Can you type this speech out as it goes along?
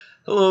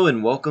Hello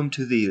and welcome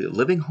to the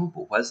Living Hope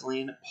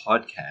Wesleyan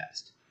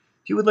podcast.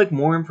 If you would like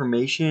more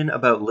information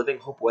about Living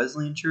Hope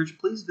Wesleyan Church,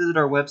 please visit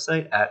our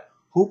website at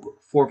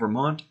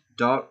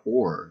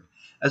hopeforvermont.org.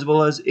 As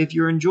well as if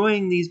you're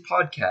enjoying these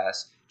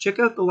podcasts, check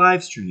out the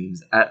live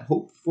streams at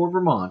Hope for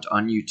Vermont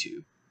on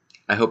YouTube.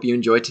 I hope you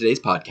enjoy today's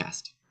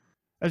podcast.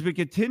 As we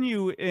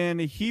continue in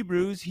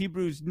Hebrews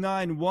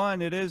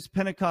 9:1, it is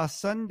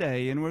Pentecost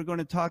Sunday, and we're going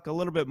to talk a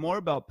little bit more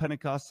about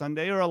Pentecost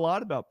Sunday, or a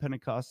lot about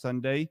Pentecost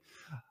Sunday,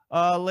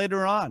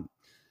 later on.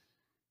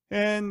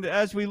 And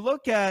as we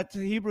look at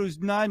Hebrews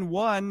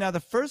 9:1, now the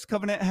first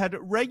covenant had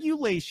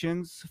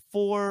regulations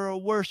for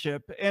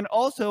worship and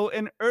also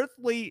an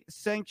earthly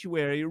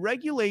sanctuary,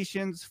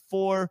 regulations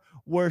for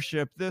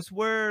worship. This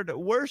word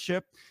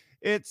worship,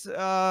 it's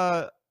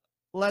latria.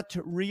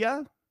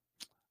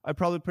 I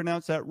probably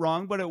pronounced that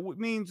wrong, but it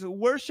means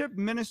worship,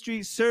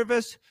 ministry,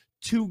 service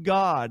to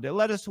God.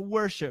 Let us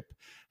worship.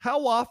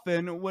 How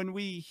often when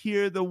we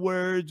hear the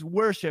words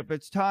worship,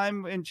 it's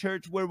time in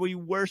church where we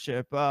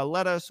worship,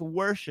 let us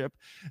worship,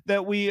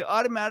 that we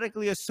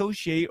automatically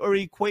associate or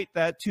equate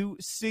that to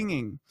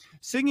singing.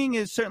 Singing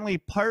is certainly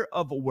part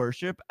of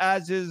worship,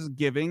 as is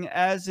giving,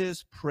 as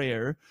is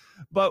prayer,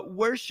 but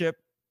worship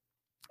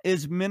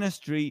is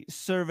ministry,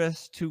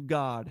 service to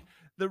God.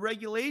 The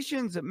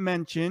regulations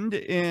mentioned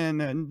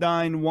in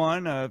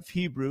 9:1 of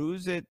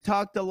Hebrews, it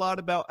talked a lot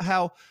about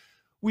how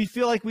we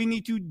feel like we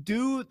need to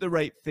do the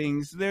right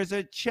things. There's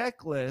a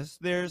checklist,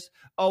 there's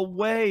a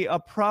way, a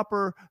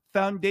proper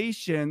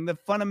foundation, the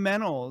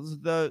fundamentals,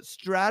 the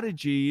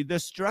strategy, the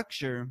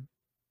structure.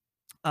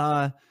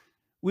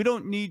 We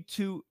don't need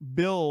to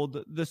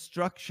build the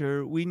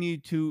structure. We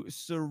need to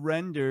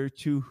surrender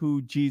to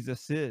who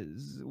Jesus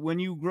is. When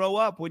you grow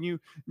up, when you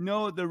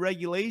know the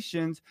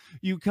regulations,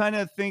 you kind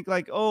of think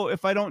like, oh,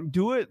 if I don't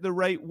do it the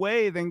right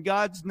way, then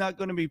God's not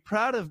going to be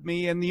proud of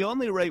me. And the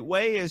only right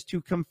way is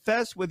to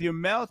confess with your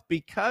mouth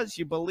because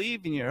you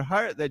believe in your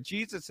heart that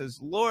Jesus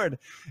is Lord.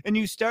 And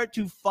you start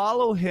to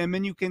follow him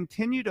and you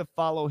continue to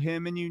follow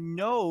him and you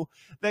know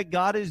that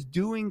God is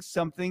doing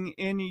something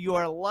in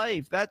your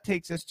life. That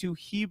takes us to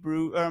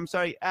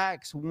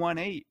Acts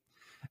 1:8.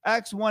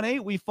 Acts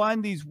 1:8, we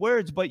find these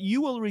words, but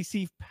you will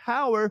receive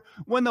power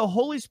when the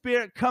Holy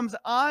Spirit comes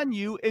on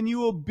you, and you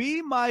will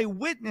be my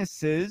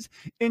witnesses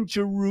in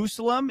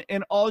Jerusalem,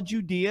 in all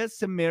Judea,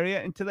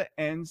 Samaria, and to the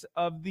ends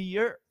of the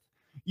earth.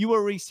 You will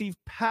receive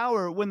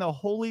power when the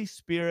Holy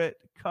Spirit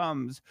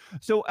comes.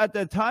 So at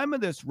the time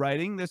of this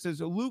writing, this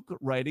is Luke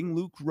writing.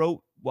 Luke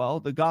wrote,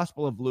 the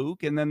Gospel of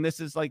Luke, and then this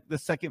is like the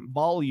second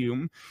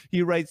volume.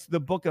 He writes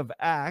the book of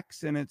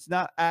Acts, and it's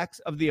not Acts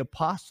of the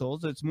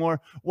Apostles. It's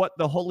more what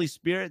the Holy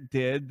Spirit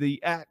did, the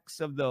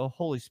acts of the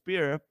Holy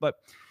Spirit. But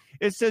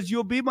it says,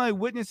 you'll be my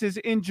witnesses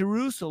in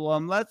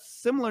Jerusalem. That's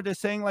similar to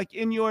saying like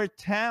in your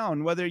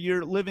town, whether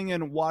you're living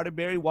in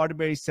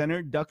Waterbury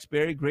Center,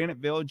 Duxbury,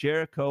 Graniteville,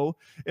 Jericho.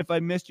 If I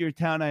missed your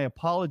town, I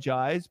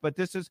apologize. But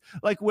this is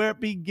like where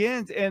it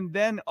begins. And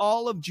then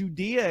all of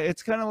Judea,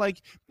 it's kind of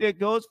like it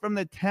goes from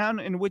the town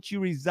in which you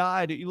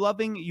reside,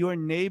 loving your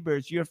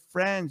neighbors, your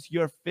friends,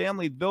 your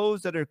family,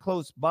 those that are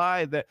close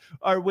by, that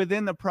are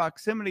within the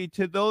proximity,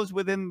 to those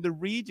within the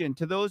region,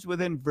 to those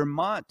within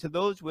Vermont, to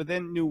those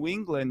within New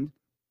England,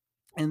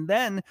 and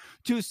then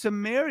to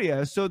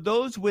Samaria. So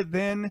those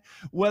within,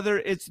 whether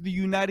it's the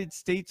United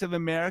States of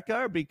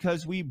America, or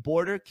because we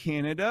border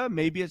Canada,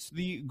 maybe it's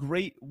the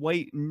Great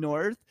White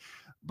North,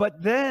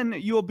 but then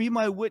you will be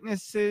my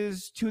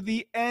witnesses to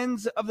the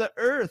ends of the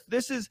earth.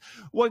 This is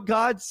what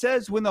God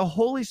says. When the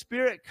Holy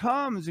Spirit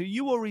comes,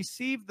 you will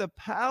receive the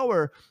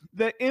power,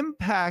 the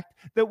impact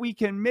that we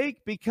can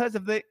make because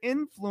of the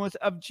influence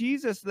of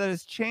Jesus that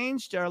has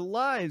changed our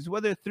lives,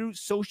 whether through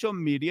social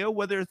media,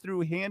 whether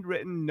through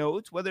handwritten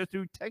notes, whether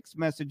through text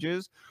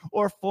messages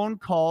or phone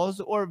calls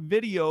or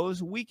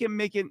videos. We can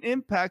make an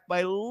impact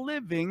by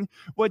living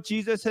what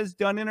Jesus has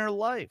done in our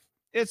life.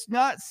 It's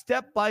not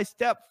step by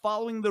step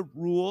following the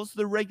rules,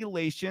 the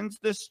regulations,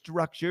 the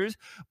structures,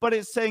 but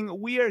it's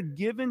saying we are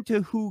given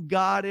to who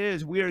God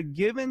is. We are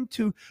given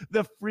to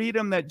the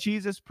freedom that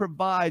Jesus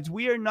provides.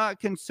 We are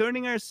not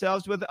concerning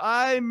ourselves with,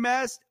 I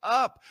messed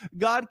up,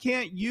 God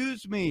can't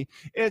use me.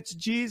 It's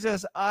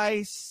Jesus,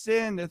 I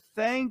sinned.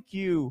 Thank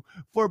you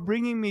for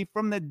bringing me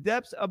from the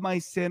depths of my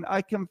sin.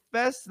 I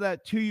confess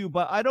that to you,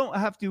 but I don't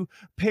have to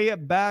pay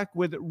it back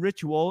with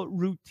ritual,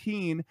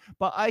 routine,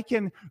 but I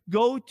can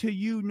go to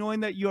you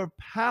knowing that your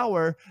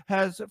power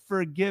has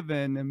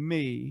forgiven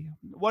me.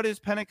 What is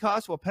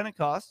Pentecost? Well,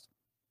 Pentecost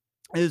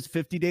is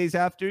 50 days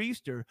after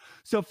Easter.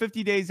 So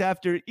 50 days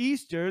after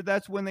Easter,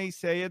 that's when they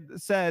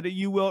said,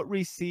 you will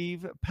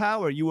receive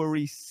power. You will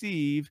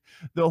receive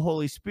the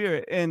Holy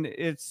Spirit. And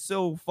it's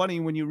so funny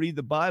when you read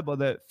the Bible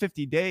that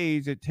 50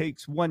 days, it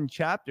takes one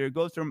chapter. It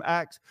goes from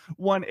Acts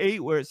 1:8,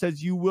 where it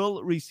says you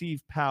will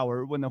receive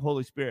power when the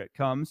Holy Spirit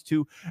comes,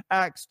 to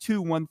Acts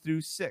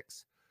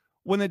 2:1-6.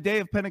 When the day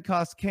of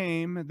Pentecost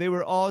came, they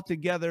were all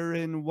together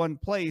in one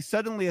place.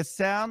 Suddenly, a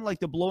sound like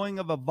the blowing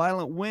of a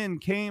violent wind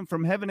came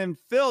from heaven and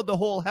filled the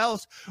whole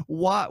house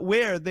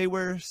where they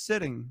were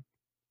sitting.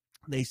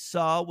 They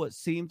saw what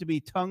seemed to be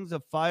tongues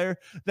of fire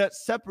that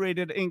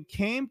separated and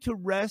came to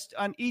rest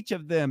on each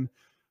of them.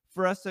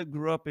 For us that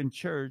grew up in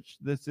church,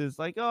 this is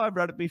like, oh, I've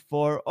read it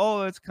before.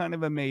 Oh, it's kind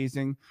of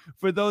amazing.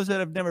 For those that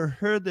have never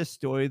heard this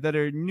story, that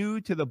are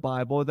new to the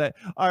Bible, that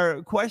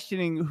are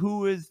questioning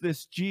who is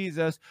this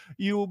Jesus,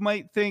 you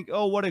might think,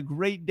 oh, what a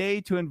great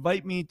day to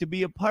invite me to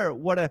be a part.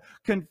 What a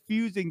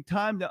confusing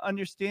time to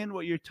understand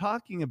what you're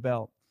talking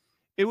about.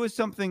 It was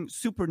something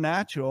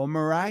supernatural,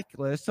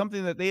 miraculous,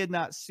 something that they had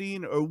not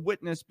seen or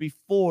witnessed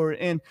before.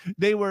 And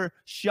they were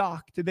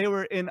shocked. They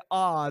were in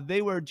awe.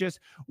 They were just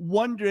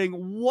wondering,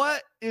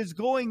 what is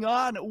going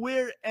on?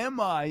 Where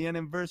am I? And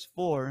in verse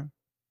 4,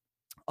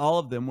 all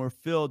of them were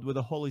filled with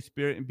the Holy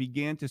Spirit and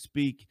began to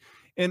speak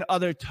in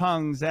other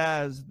tongues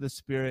as the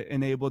Spirit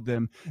enabled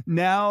them.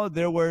 Now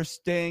there were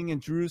staying in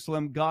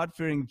Jerusalem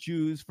God-fearing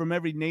Jews from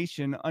every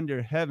nation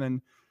under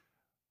heaven.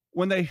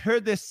 When they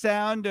heard this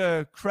sound,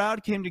 a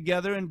crowd came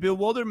together in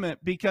bewilderment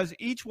because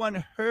each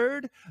one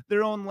heard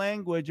their own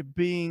language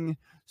being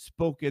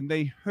spoken.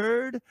 They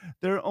heard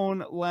their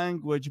own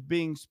language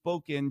being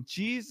spoken.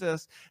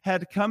 Jesus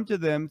had come to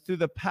them through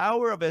the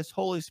power of his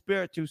Holy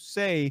Spirit to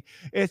say,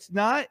 it's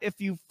not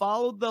if you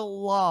follow the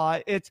law,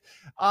 it's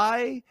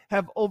I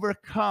have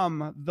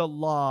overcome the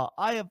law.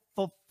 I have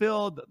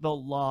fulfilled the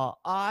law.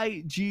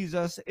 I,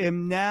 Jesus,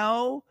 am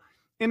now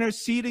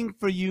interceding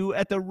for you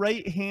at the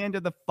right hand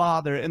of the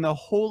Father, and the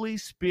Holy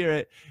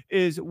Spirit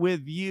is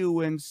with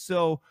you. And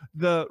so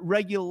the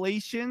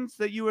regulations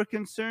that you were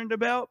concerned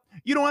about,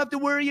 you don't have to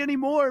worry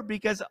anymore,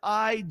 because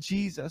I,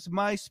 Jesus,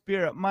 my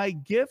Spirit, my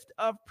gift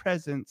of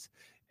presence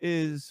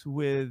is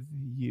with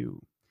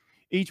you.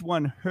 Each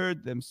one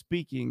heard them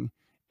speaking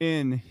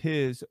in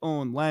his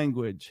own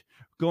language.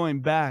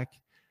 Going back,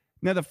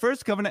 now, the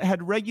first covenant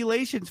had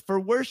regulations for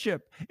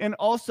worship and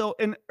also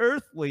an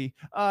earthly,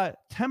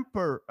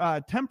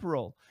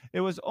 temporal.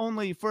 It was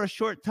only for a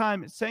short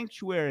time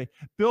sanctuary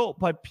built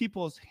by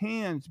people's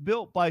hands,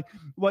 built by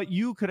what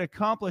you could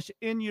accomplish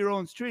in your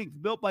own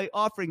strength, built by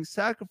offering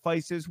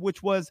sacrifices,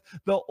 which was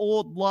the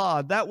old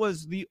law. That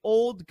was the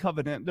old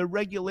covenant, the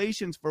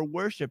regulations for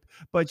worship.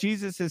 But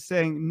Jesus is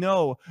saying,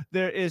 no,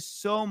 there is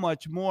so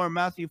much more.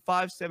 Matthew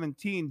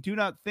 5:17, do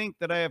not think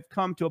that I have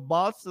come to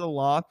abolish the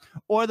law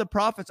or the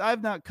prophets.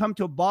 I've not come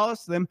to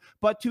abolish them,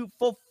 but to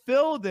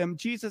fulfill them.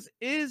 Jesus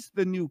is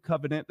the new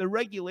covenant. The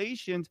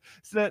regulations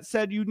that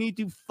said you need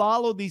to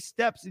follow these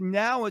steps.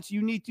 Now it's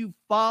you need to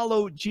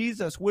follow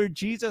Jesus. Where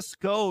Jesus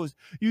goes,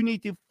 you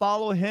need to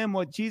follow him.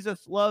 What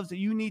Jesus loves,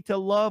 you need to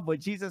love. What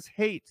Jesus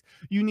hates,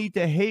 you need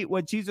to hate.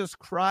 What Jesus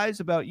cries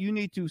about, you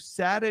need to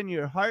sadden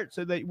your heart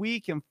so that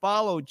we can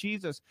follow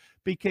Jesus,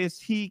 because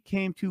he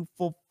came to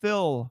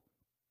fulfill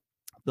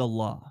the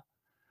law,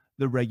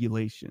 the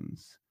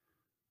regulations.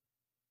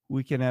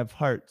 We can have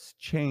hearts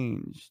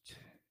changed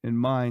and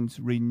minds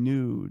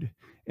renewed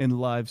and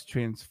lives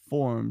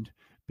transformed,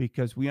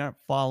 because we aren't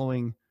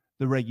following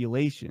the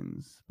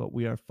regulations, but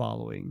we are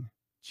following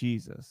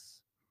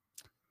Jesus.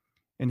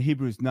 In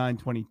Hebrews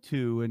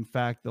 9:22, in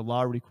fact, the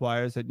law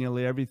requires that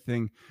nearly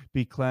everything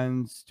be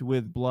cleansed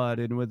with blood,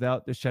 and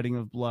without the shedding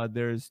of blood,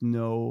 there is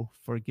no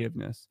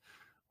forgiveness.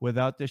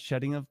 Without the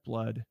shedding of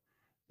blood,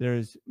 there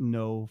is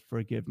no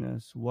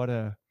forgiveness. What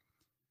a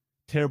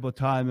terrible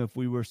time if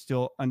we were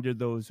still under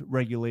those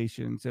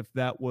regulations, if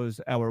that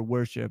was our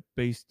worship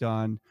based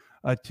on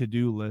a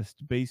to-do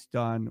list, based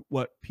on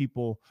what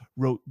people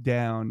wrote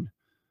down,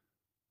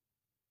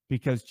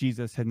 because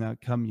Jesus had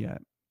not come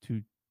yet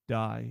to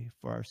die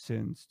for our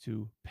sins,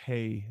 to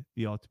pay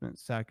the ultimate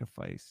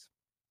sacrifice.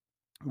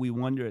 We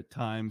wonder at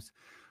times,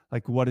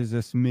 like, what does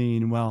this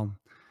mean? Well,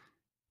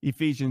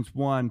 Ephesians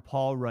 1,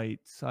 Paul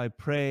writes, I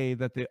pray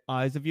that the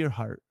eyes of your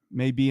heart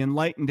may be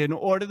enlightened, in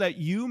order that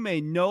you may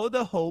know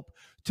the hope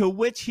to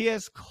which he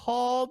has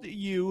called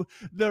you,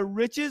 the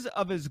riches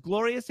of his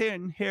glorious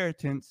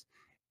inheritance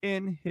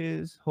in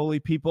his holy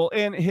people,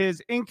 and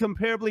his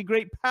incomparably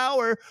great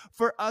power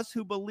for us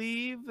who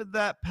believe.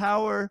 That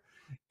power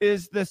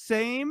is the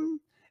same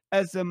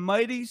as the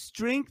mighty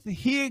strength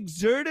he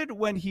exerted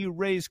when he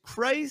raised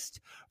Christ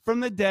from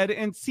the dead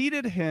and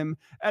seated him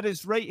at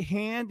his right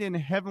hand in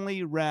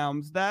heavenly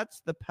realms.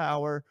 That's the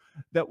power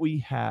that we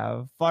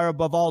have, far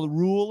above all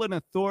rule and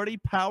authority,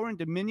 power and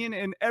dominion,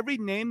 and every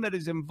name that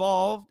is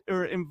involved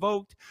or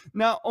invoked,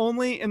 not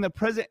only in the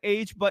present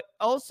age, but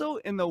also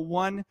in the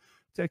one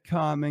to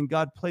come. And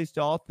God placed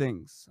all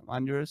things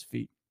under his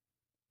feet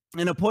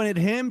and appointed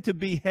him to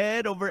be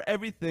head over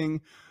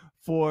everything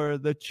for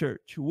the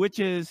church, which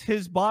is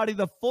his body,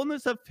 the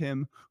fullness of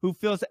him who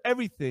fills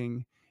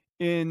everything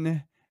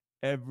in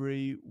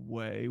every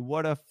way.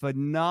 What a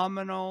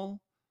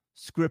phenomenal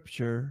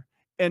scripture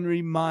and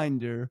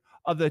reminder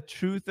of the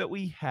truth that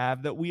we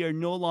have, that we are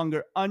no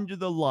longer under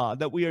the law,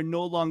 that we are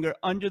no longer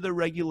under the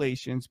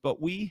regulations,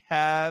 but we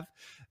have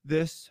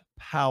this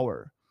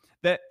power,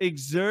 that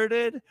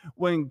exerted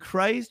when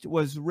Christ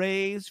was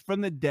raised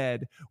from the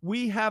dead.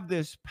 We have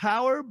this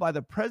power by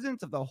the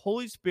presence of the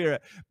Holy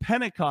Spirit.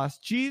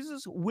 Pentecost,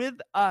 Jesus with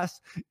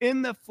us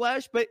in the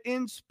flesh, but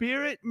in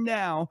spirit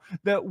now,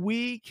 that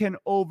we can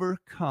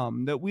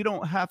overcome, that we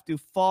don't have to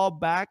fall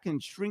back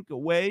and shrink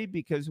away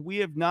because we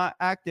have not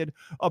acted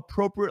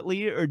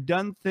appropriately or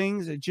done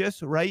things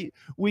just right.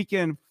 We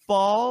can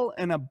fall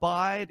and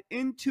abide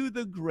into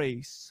the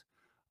grace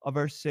of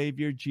our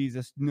Savior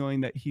Jesus,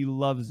 knowing that he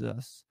loves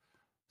us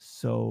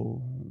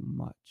so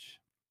much.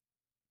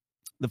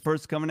 The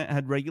first covenant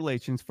had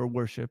regulations for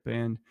worship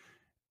and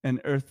an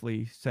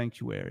earthly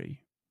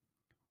sanctuary.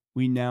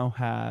 We now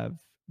have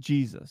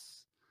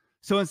Jesus.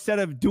 So instead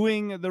of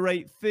doing the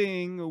right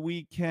thing,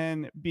 we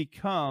can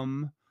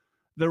become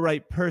the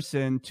right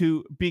person,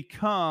 to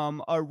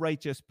become a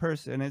righteous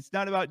person. It's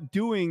not about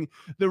doing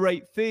the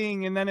right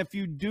thing. And then if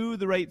you do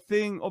the right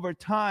thing over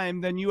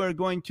time, then you are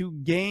going to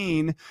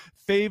gain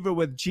favor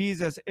with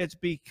Jesus. It's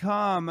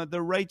become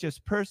the righteous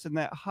person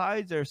that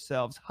hides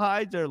ourselves,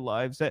 hides our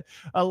lives, that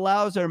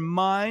allows our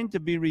mind to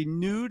be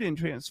renewed and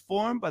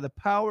transformed by the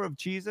power of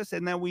Jesus.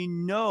 And then we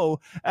know,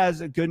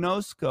 as a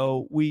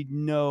gnosko, we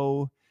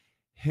know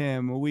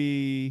him.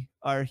 We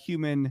are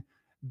human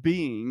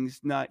beings,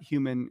 not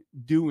human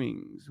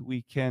doings.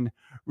 We can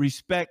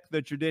respect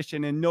the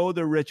tradition and know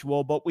the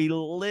ritual, but we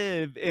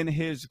live in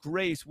his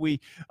grace.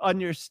 We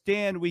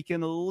understand we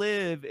can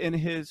live in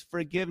his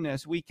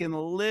forgiveness. We can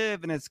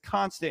live in his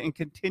constant and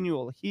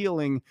continual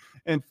healing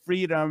and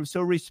freedom.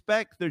 So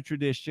respect the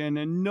tradition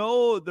and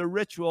know the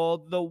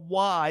ritual, the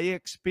why,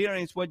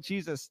 experience what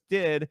Jesus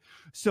did.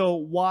 So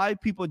why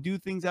people do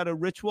things out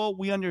of ritual,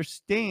 we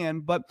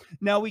understand, but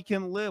now we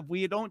can live.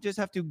 We don't just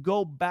have to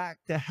go back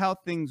to how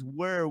things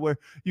were, where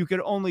you could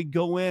only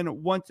go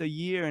in once a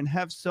year and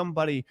have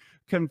somebody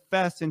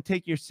confess and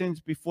take your sins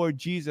before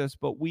Jesus,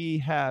 but we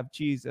have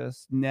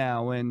Jesus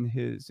now in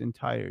his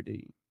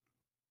entirety.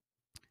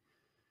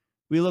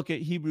 We look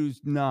at Hebrews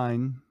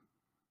 9.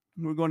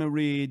 We're going to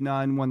read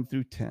 9, 1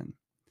 through 10.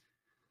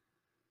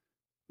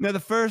 Now, the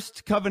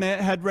first covenant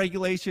had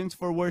regulations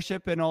for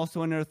worship and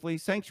also an earthly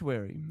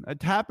sanctuary. A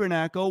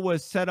tabernacle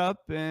was set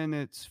up in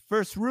its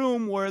first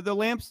room where the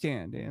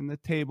lampstand and the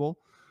table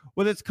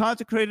with its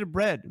consecrated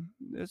bread.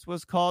 This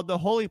was called the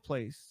holy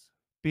place.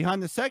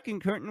 Behind the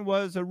second curtain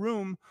was a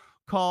room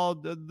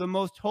called the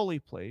most holy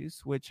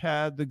place, which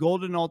had the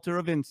golden altar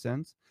of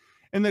incense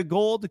and the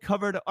gold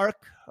covered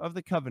ark of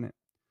the covenant.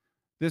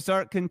 This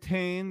ark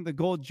contained the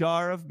gold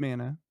jar of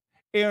manna,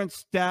 Aaron's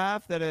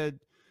staff that had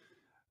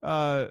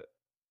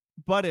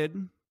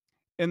budded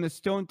in the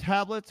stone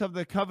tablets of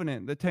the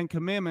covenant, the 10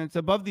 commandments.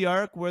 Above the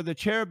ark were the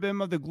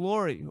cherubim of the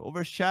glory,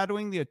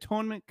 overshadowing the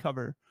atonement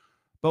cover.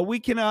 But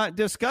we cannot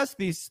discuss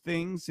these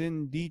things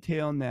in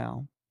detail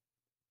now.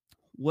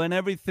 When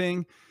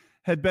everything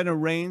had been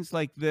arranged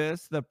like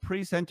this, the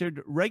priests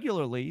entered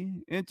regularly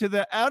into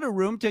the outer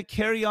room to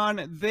carry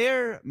on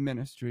their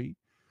ministry.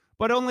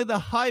 But only the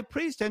high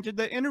priest entered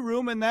the inner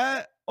room, and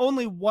that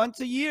only once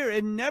a year,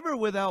 and never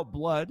without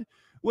blood,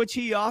 which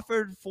he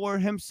offered for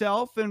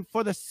himself and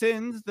for the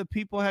sins the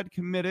people had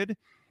committed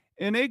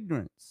in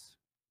ignorance.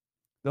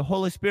 The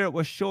Holy Spirit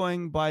was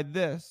showing by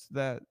this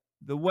that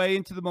the way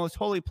into the most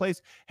holy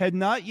place had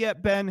not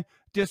yet been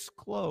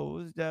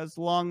disclosed as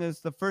long as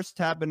the first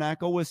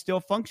tabernacle was still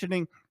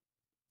functioning.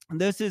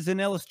 This is an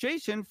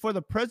illustration for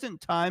the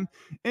present time,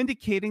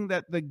 indicating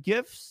that the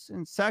gifts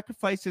and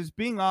sacrifices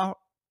being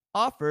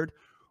offered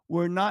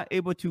were not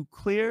able to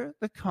clear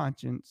the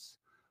conscience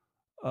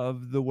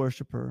of the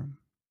worshiper.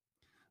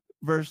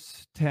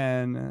 Verse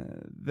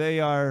 10, they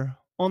are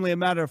only a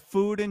matter of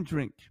food and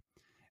drink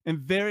and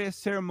various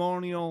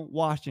ceremonial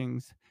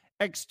washings,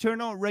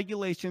 external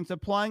regulations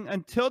applying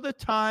until the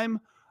time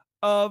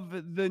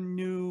of the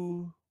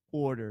new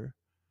order.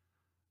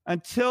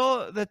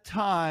 Until the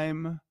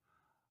time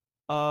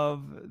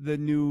of the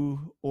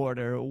new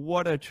order.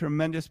 What a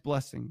tremendous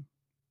blessing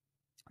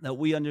that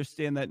we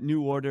understand that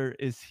new order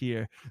is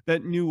here.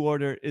 That new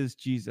order is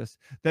Jesus.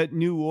 That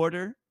new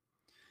order,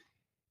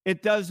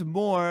 it does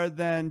more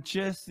than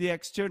just the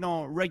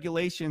external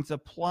regulations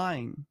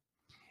applying.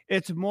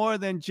 It's more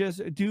than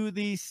just do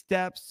these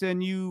steps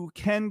and you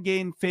can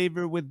gain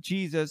favor with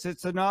Jesus.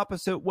 It's an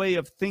opposite way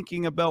of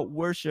thinking about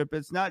worship.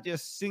 It's not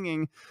just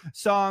singing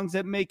songs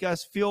that make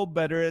us feel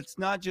better. It's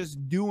not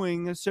just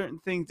doing certain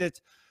things.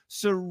 It's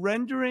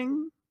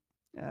surrendering,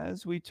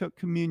 as we took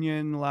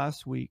communion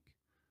last week,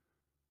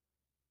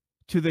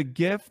 to the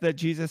gift that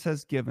Jesus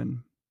has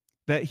given,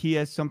 that he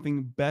has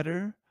something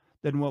better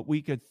than what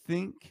we could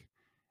think,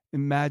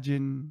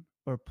 imagine,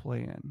 or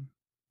plan.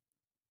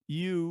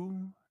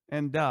 You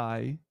and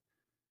I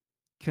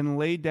can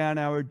lay down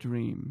our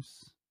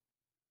dreams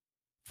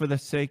for the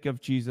sake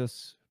of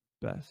Jesus'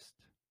 best.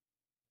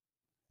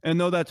 And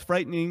though that's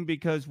frightening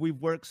because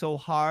we've worked so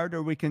hard,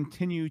 or we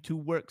continue to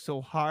work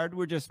so hard,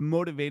 we're just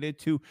motivated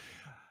to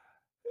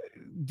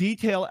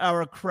detail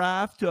our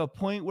craft to a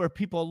point where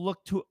people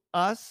look to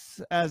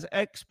us as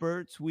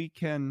experts, we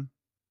can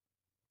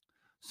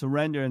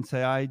surrender and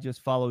say, I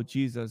just follow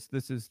Jesus.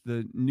 This is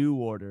the new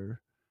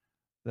order.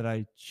 that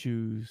I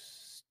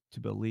choose to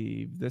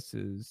believe. This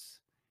is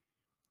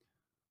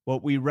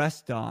what we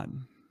rest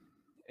on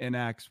in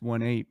Acts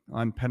 1:8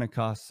 on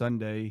Pentecost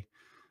Sunday.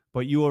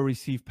 But you will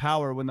receive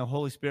power when the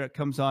Holy Spirit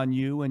comes on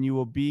you, and you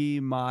will be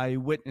my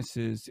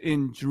witnesses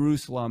in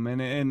Jerusalem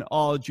and in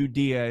all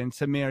Judea and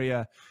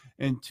Samaria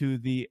and to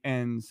the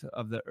ends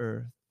of the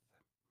earth.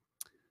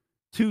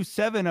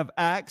 2:7 of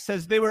Acts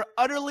says they were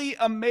utterly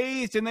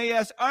amazed, and they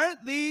asked,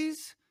 aren't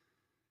these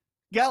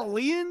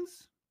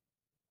Galileans?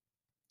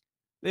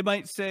 They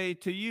might say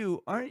to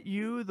you, aren't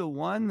you the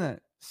one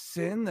that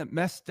sinned, that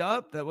messed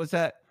up, that was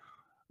that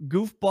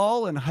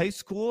goofball in high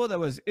school, that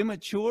was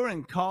immature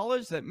in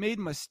college, that made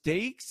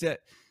mistakes,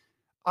 that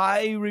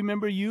I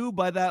remember you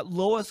by that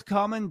lowest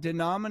common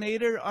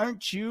denominator?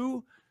 Aren't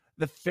you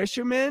the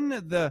fisherman,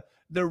 the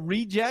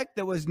reject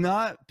that was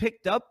not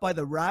picked up by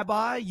the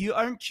rabbi?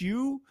 Aren't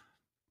you?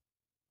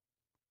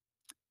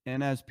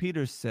 And as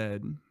Peter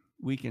said,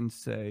 we can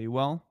say,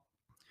 well,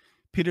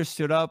 Peter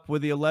stood up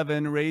with the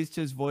 11, raised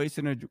his voice,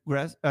 and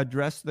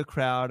addressed the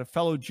crowd,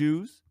 fellow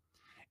Jews,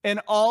 and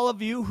all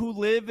of you who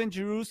live in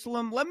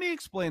Jerusalem. Let me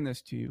explain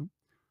this to you.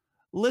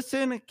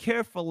 Listen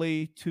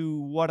carefully to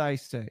what I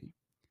say.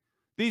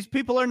 These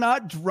people are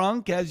not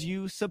drunk as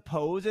you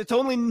suppose. It's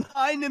only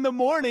 9 in the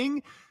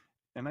morning.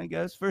 And I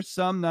guess for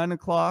some, 9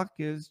 o'clock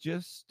is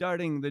just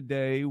starting the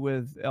day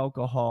with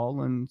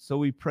alcohol. And so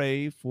we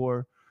pray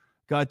for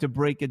God to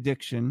break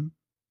addiction.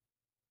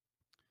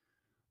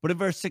 But in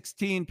verse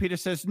 16, Peter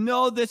says,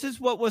 no, this is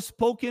what was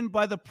spoken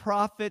by the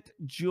prophet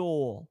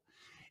Joel.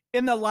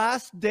 In the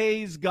last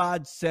days,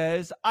 God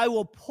says, I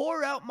will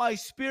pour out my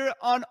spirit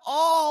on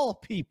all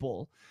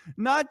people,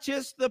 not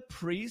just the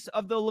priests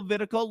of the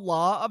Levitical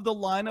law of the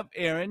line of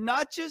Aaron,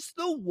 not just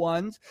the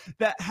ones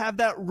that have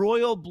that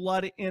royal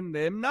blood in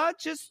them, not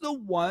just the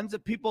ones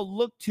that people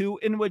look to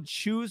and would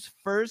choose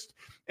first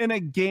in a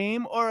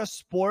game or a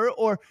sport,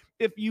 or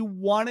if you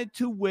wanted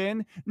to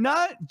win,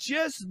 not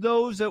just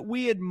those that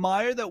we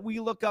admire, that we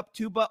look up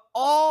to, but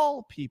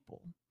all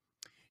people.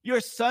 Your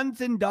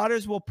sons and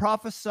daughters will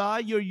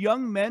prophesy. Your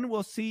young men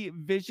will see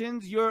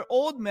visions. Your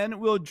old men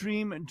will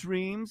dream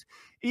dreams.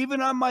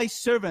 Even on my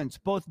servants,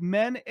 both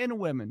men and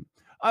women,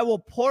 I will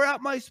pour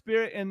out my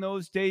spirit in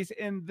those days,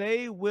 and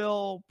they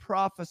will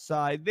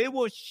prophesy. They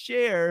will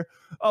share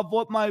of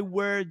what my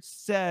word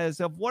says,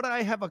 of what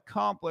I have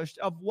accomplished,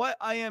 of what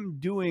I am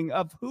doing,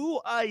 of who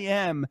I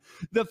am,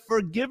 the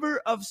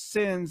forgiver of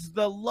sins,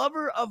 the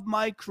lover of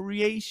my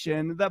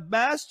creation, the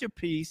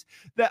masterpiece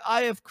that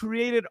I have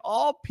created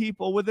all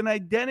people with an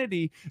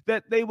identity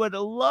that they would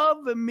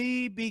love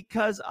me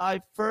because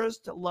I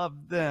first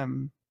loved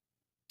them.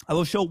 I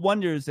will show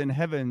wonders in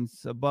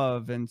heavens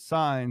above and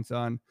signs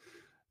on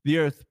the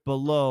earth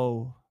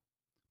below,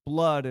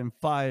 blood and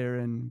fire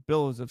and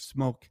billows of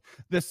smoke.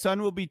 The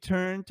sun will be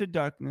turned to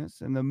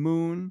darkness and the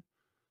moon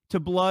to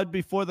blood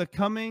before the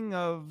coming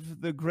of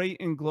the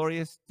great and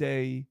glorious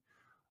day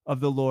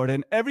of the Lord.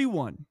 And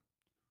everyone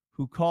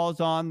who calls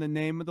on the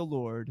name of the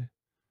Lord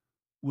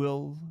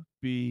will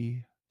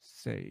be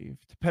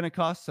saved.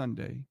 Pentecost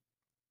Sunday,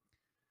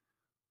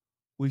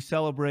 we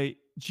celebrate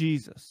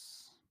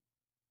Jesus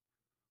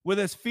with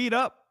his feet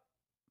up,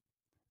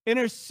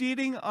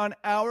 interceding on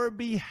our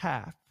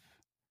behalf,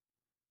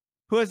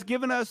 who has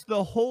given us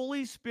the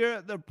Holy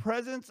Spirit, the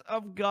presence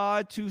of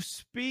God, to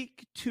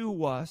speak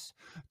to us,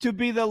 to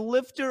be the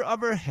lifter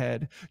of our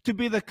head, to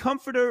be the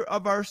comforter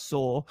of our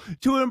soul,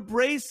 to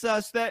embrace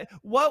us, that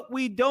what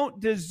we don't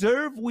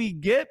deserve we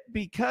get,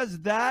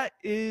 because that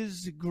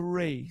is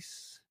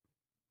grace.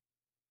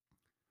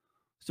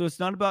 So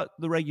it's not about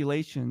the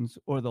regulations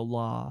or the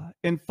law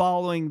and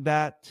following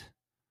that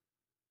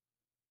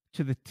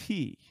to the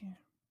T,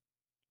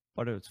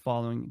 but it's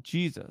following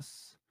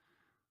Jesus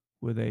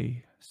with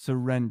a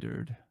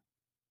surrendered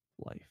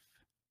life.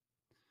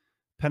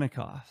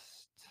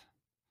 Pentecost,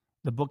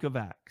 the book of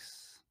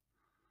Acts.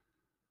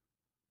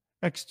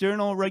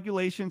 External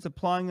regulations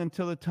applying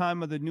until the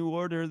time of the new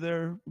order,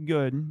 they're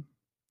good.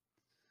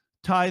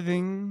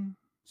 Tithing,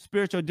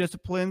 spiritual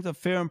disciplines of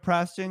fair and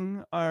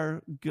fasting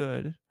are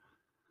good.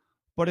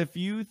 But if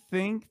you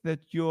think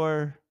that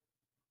your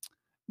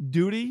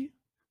duty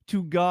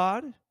to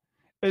God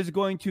is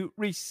going to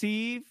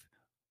receive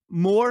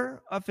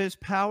more of his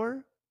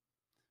power,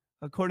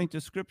 according to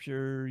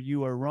Scripture,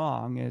 you are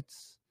wrong.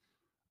 It's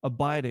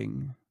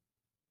abiding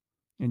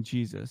in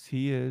Jesus.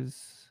 He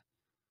is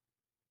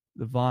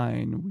the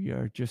vine. We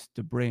are just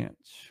a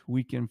branch.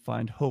 We can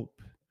find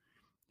hope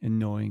in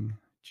knowing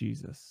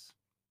Jesus.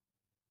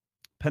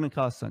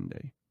 Pentecost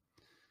Sunday.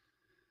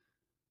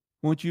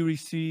 Won't you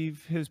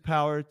receive his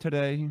power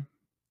today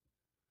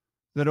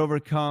that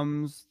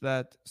overcomes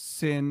that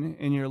sin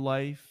in your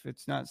life?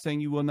 It's not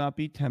saying you will not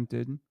be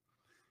tempted.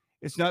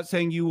 It's not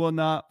saying you will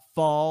not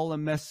fall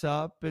and mess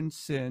up and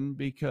sin,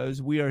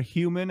 because we are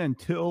human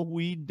until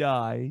we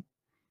die.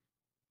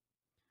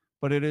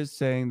 But it is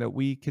saying that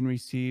we can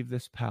receive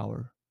this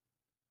power,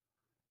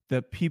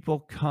 that people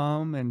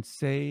come and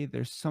say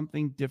there's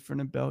something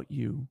different about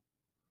you.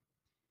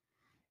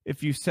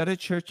 If you set a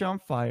church on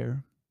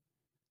fire,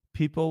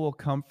 People will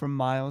come from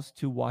miles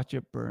to watch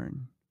it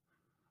burn.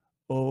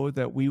 Oh,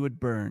 that we would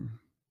burn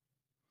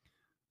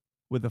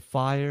with the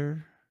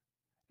fire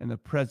and the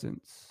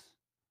presence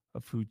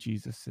of who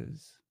Jesus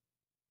is.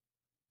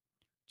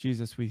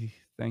 Jesus, we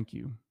thank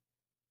you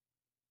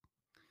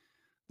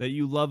that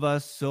you love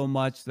us so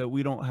much that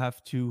we don't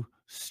have to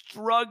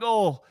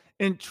struggle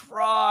and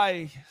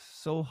try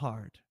so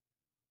hard,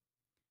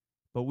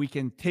 but we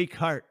can take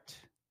heart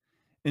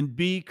and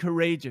be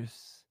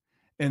courageous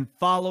and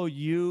follow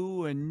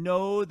you and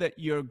know that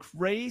your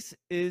grace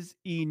is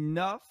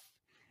enough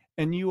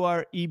and you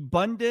are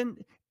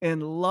abundant in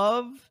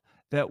love,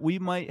 that we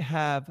might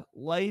have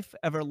life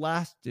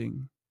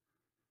everlasting.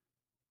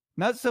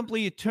 Not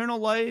simply eternal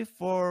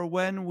life or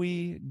when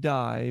we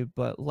die,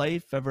 but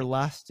life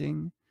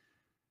everlasting,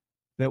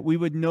 that we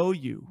would know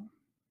you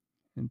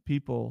and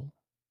people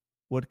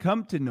would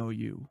come to know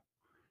you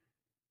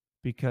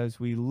because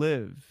we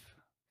live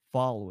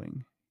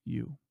following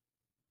you.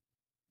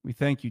 We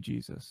thank you,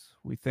 Jesus.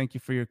 We thank you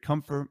for your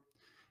comfort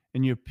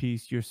and your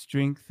peace, your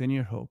strength and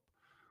your hope.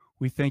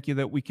 We thank you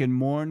that we can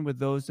mourn with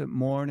those that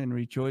mourn and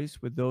rejoice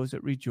with those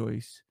that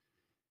rejoice,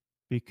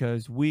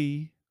 because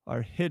we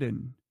are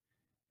hidden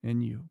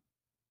in you.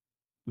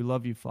 We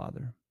love you,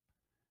 Father.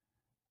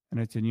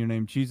 And it's in your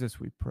name, Jesus,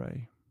 we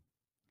pray.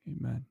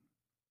 Amen.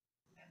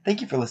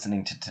 Thank you for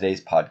listening to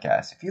today's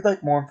podcast. If you'd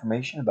like more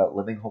information about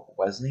Living Hope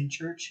Wesleyan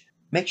Church,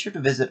 make sure to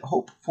visit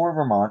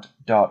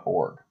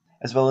hopeforvermont.org,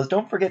 as well as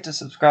don't forget to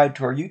subscribe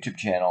to our YouTube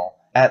channel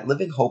at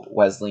Living Hope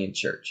Wesleyan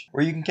Church,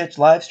 where you can catch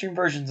live stream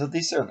versions of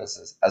these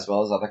services as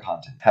well as other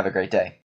content. Have a great day.